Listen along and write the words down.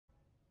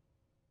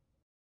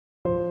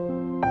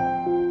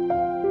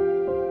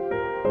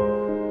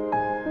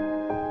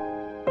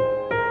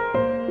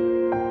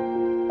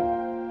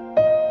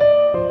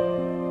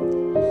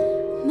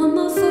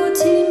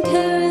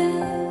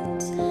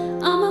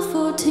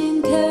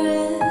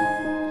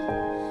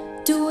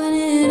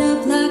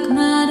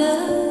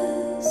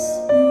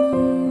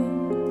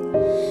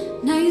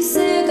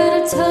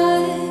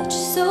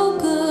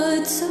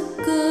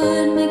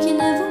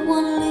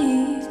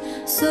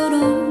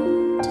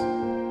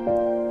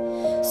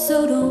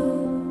So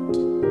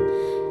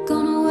don't.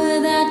 Gonna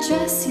wear that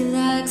dress you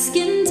like,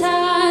 skin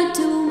tight,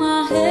 do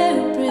my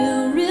hair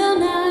real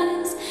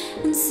nice,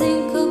 and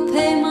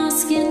syncopate my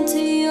skin to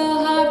your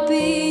heart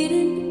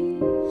beating.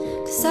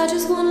 'Cause I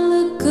just wanna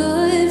look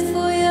good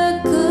for you,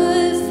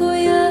 good for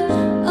you.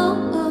 Oh,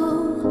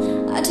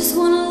 oh, I just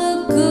wanna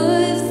look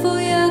good for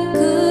you,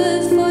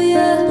 good for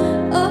you.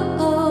 Oh,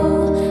 oh,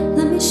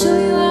 let me show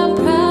you how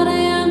proud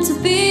I am to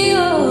be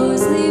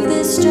yours. Leave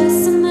this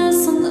dress a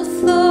mess on the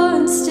floor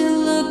and still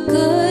look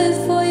good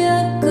for you,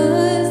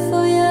 good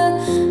for you.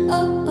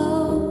 Oh,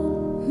 oh,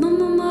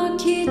 mama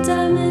marquee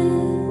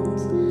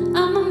diamonds,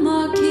 I'm a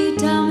marquee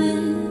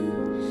diamond.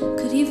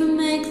 Could even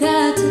make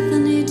that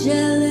Tiffany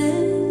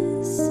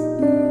jealous.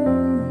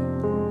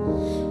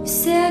 You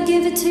say I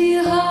give it to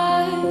your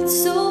heart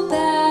so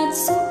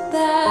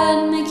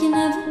bad, make you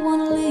never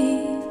wanna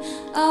leave.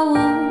 I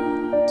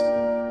won't,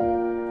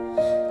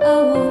 I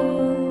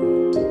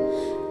won't.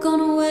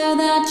 Gonna wear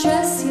that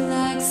dress you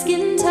like,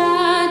 skin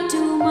tight,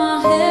 do my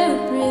hair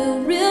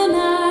real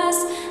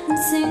nice, and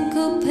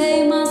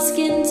syncopate my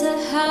skin to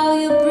how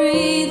you're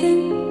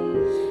breathing.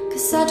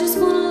 'Cause I just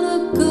wanna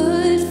look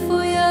good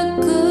for you,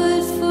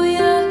 good for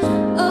you.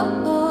 Oh,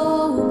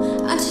 oh,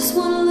 I just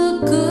wanna look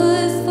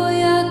good for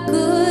you,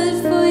 good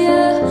for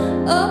you.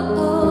 Oh,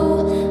 oh,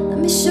 let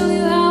me show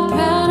you how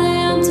proud I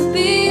am to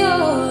be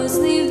yours.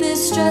 Leave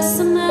this dress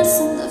a mess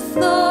on the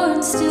floor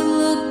and still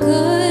look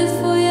good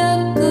for you,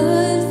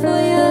 good for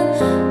you.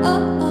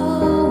 Oh,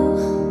 oh,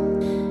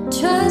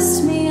 trust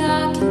me,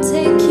 I can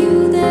take you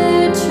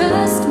there.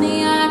 Trust me,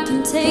 I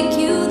can take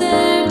you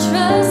there.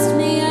 Trust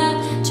me,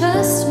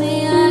 trust me,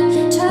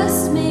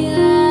 trust me,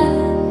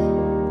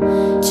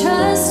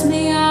 trust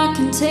me, I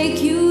can take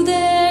you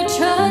there.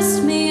 Trust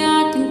me,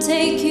 I can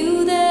take you